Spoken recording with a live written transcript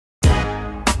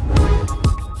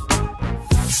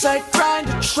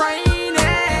SiteGrinder training.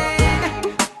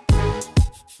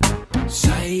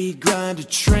 SiteGrinder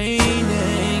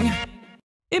training.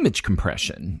 Image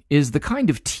compression is the kind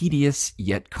of tedious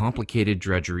yet complicated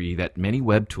drudgery that many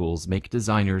web tools make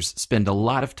designers spend a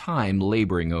lot of time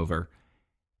laboring over.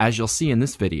 As you'll see in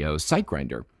this video,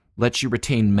 SiteGrinder lets you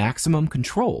retain maximum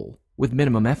control with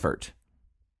minimum effort.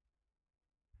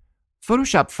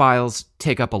 Photoshop files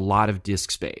take up a lot of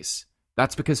disk space.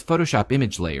 That's because Photoshop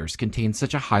image layers contain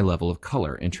such a high level of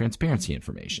color and transparency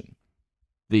information.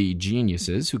 The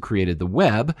geniuses who created the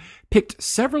web picked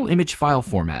several image file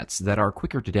formats that are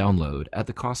quicker to download at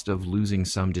the cost of losing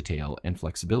some detail and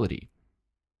flexibility.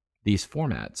 These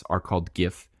formats are called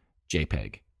GIF,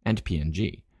 JPEG, and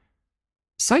PNG.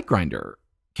 SiteGrinder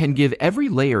can give every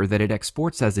layer that it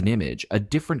exports as an image a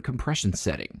different compression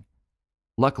setting.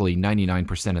 Luckily,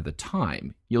 99% of the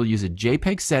time, you'll use a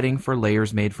JPEG setting for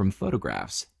layers made from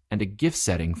photographs and a GIF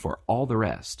setting for all the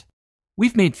rest.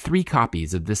 We've made 3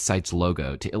 copies of this site's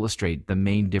logo to illustrate the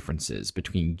main differences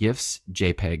between GIFs,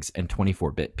 JPEGs, and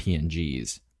 24-bit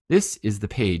PNGs. This is the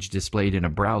page displayed in a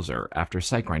browser after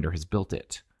SiteGrinder has built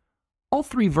it. All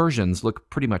 3 versions look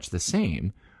pretty much the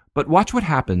same, but watch what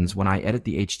happens when I edit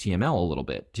the HTML a little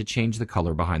bit to change the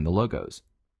color behind the logos.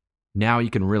 Now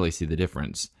you can really see the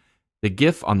difference. The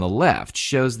GIF on the left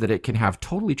shows that it can have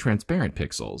totally transparent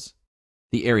pixels,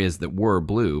 the areas that were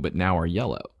blue but now are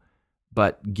yellow.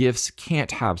 But GIFs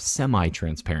can't have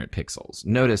semi-transparent pixels.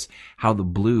 Notice how the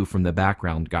blue from the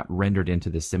background got rendered into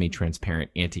the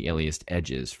semi-transparent anti-aliased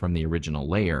edges from the original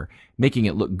layer, making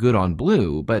it look good on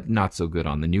blue but not so good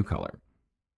on the new color.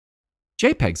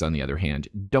 JPEGs, on the other hand,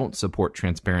 don't support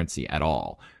transparency at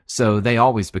all, so they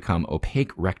always become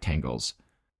opaque rectangles.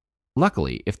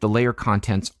 Luckily, if the layer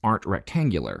contents aren't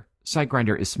rectangular,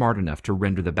 SiteGrinder is smart enough to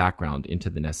render the background into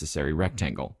the necessary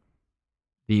rectangle.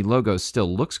 The logo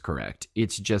still looks correct,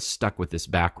 it's just stuck with this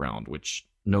background, which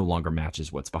no longer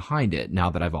matches what's behind it now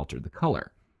that I've altered the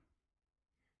color.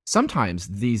 Sometimes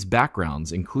these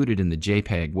backgrounds included in the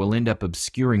JPEG will end up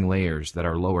obscuring layers that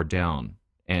are lower down,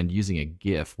 and using a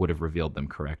GIF would have revealed them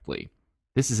correctly.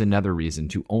 This is another reason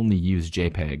to only use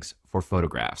JPEGs for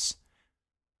photographs.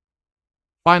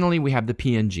 Finally, we have the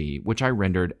PNG, which I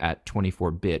rendered at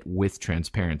 24-bit with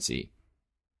transparency.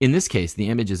 In this case, the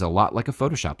image is a lot like a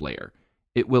Photoshop layer.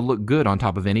 It will look good on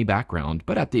top of any background,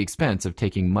 but at the expense of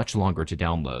taking much longer to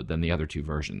download than the other 2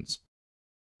 versions.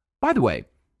 By the way,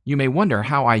 you may wonder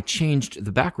how I changed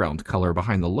the background color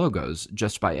behind the logos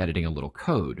just by editing a little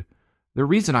code. The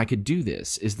reason I could do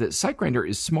this is that SiteGrinder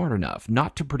is smart enough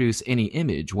not to produce any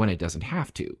image when it doesn't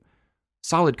have to.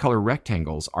 Solid color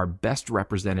rectangles are best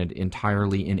represented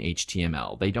entirely in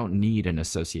HTML. They don't need an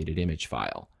associated image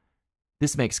file.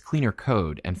 This makes cleaner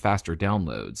code and faster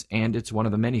downloads, and it's one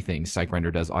of the many things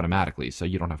SiteGrinder does automatically, so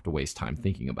you don't have to waste time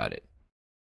thinking about it.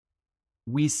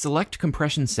 We select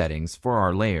compression settings for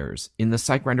our layers in the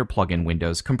SiteGrinder plugin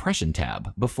window's Compression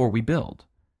tab before we build.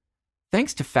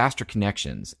 Thanks to faster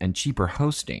connections and cheaper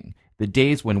hosting, the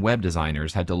days when web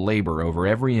designers had to labor over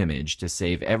every image to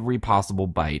save every possible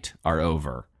byte are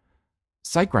over.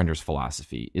 SiteGrinder's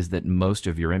philosophy is that most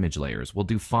of your image layers will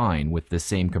do fine with the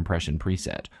same compression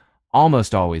preset,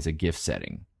 almost always a GIF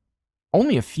setting.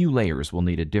 Only a few layers will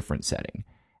need a different setting.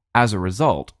 As a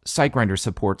result, SiteGrinder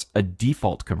supports a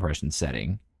default compression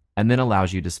setting and then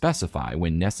allows you to specify,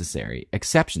 when necessary,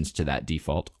 exceptions to that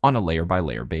default on a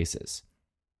layer-by-layer basis.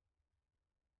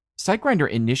 SiteGrinder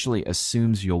initially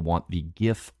assumes you'll want the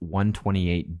GIF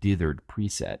 128 dithered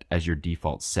preset as your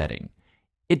default setting.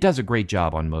 It does a great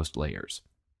job on most layers.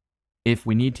 If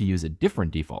we need to use a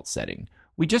different default setting,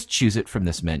 we just choose it from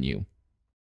this menu.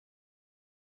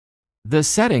 The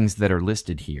settings that are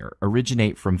listed here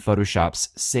originate from Photoshop's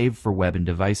Save for Web and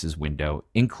Devices window,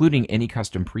 including any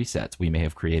custom presets we may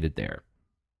have created there.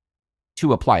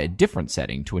 To apply a different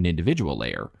setting to an individual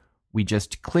layer, we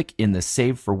just click in the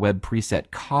Save for Web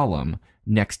preset column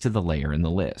next to the layer in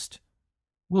the list.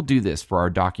 We'll do this for our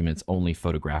document's only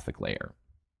photographic layer.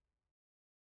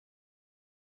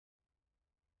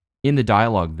 In the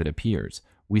dialog that appears,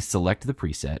 we select the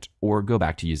preset or go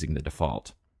back to using the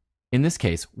default. In this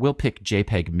case, we'll pick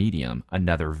JPEG Medium,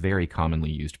 another very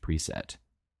commonly used preset.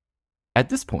 At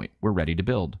this point, we're ready to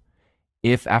build.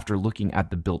 If after looking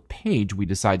at the built page we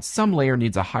decide some layer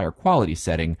needs a higher quality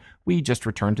setting, we just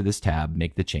return to this tab,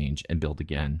 make the change, and build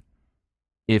again.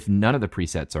 If none of the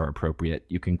presets are appropriate,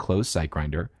 you can close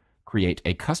SiteGrinder, create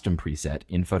a custom preset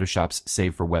in Photoshop's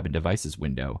Save for Web and Devices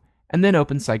window, and then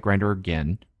open SiteGrinder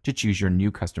again to choose your new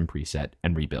custom preset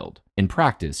and rebuild. In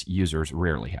practice, users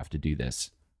rarely have to do this.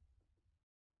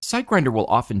 SiteGrinder will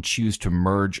often choose to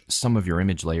merge some of your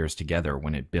image layers together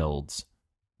when it builds.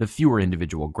 The fewer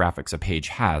individual graphics a page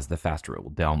has, the faster it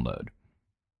will download.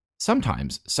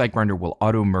 Sometimes, SiteGrinder will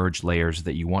auto-merge layers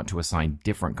that you want to assign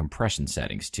different compression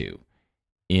settings to.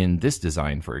 In this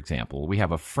design, for example, we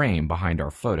have a frame behind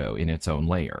our photo in its own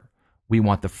layer. We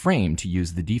want the frame to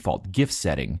use the default GIF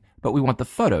setting, but we want the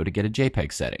photo to get a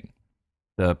JPEG setting.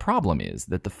 The problem is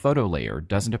that the photo layer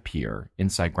doesn't appear in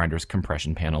SiteGrinder's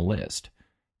compression panel list.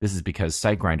 This is because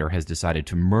SiteGrinder has decided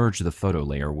to merge the photo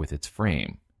layer with its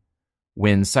frame.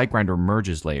 When SiteGrinder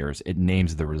merges layers, it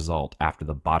names the result after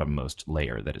the bottommost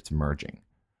layer that it's merging.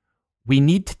 We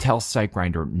need to tell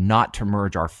SiteGrinder not to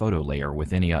merge our photo layer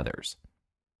with any others.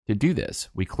 To do this,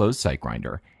 we close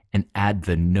SiteGrinder and add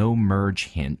the no merge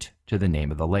hint to the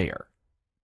name of the layer.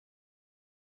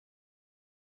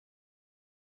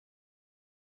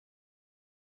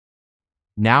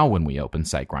 Now when we open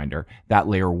SiteGrinder, that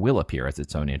layer will appear as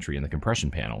its own entry in the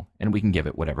compression panel, and we can give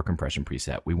it whatever compression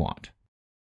preset we want.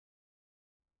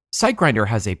 SiteGrinder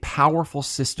has a powerful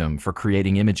system for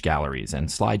creating image galleries and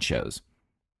slideshows.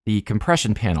 The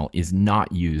compression panel is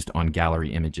not used on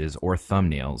gallery images or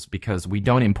thumbnails because we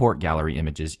don't import gallery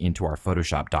images into our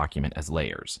Photoshop document as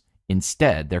layers.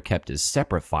 Instead, they're kept as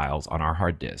separate files on our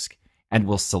hard disk, and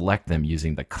we'll select them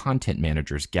using the Content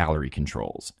Manager's gallery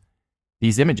controls.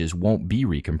 These images won't be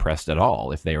recompressed at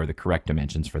all if they are the correct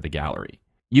dimensions for the gallery.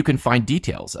 You can find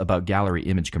details about gallery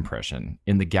image compression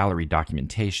in the gallery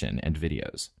documentation and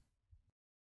videos.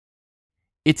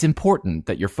 It's important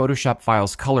that your Photoshop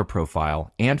file's color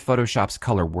profile and Photoshop's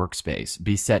color workspace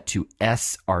be set to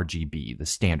sRGB, the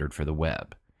standard for the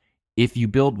web. If you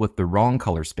build with the wrong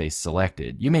color space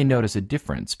selected, you may notice a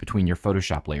difference between your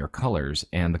Photoshop layer colors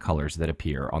and the colors that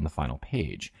appear on the final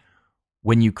page.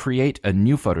 When you create a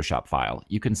new Photoshop file,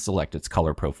 you can select its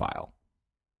color profile.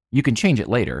 You can change it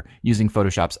later using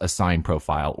Photoshop's Assign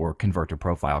Profile or Convert to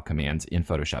Profile commands in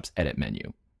Photoshop's Edit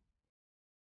menu.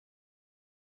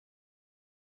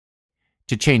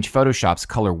 To change Photoshop's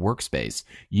color workspace,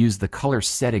 use the Color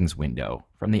Settings window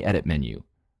from the Edit menu.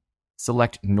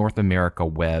 Select North America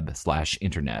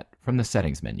Web/Internet from the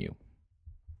Settings menu.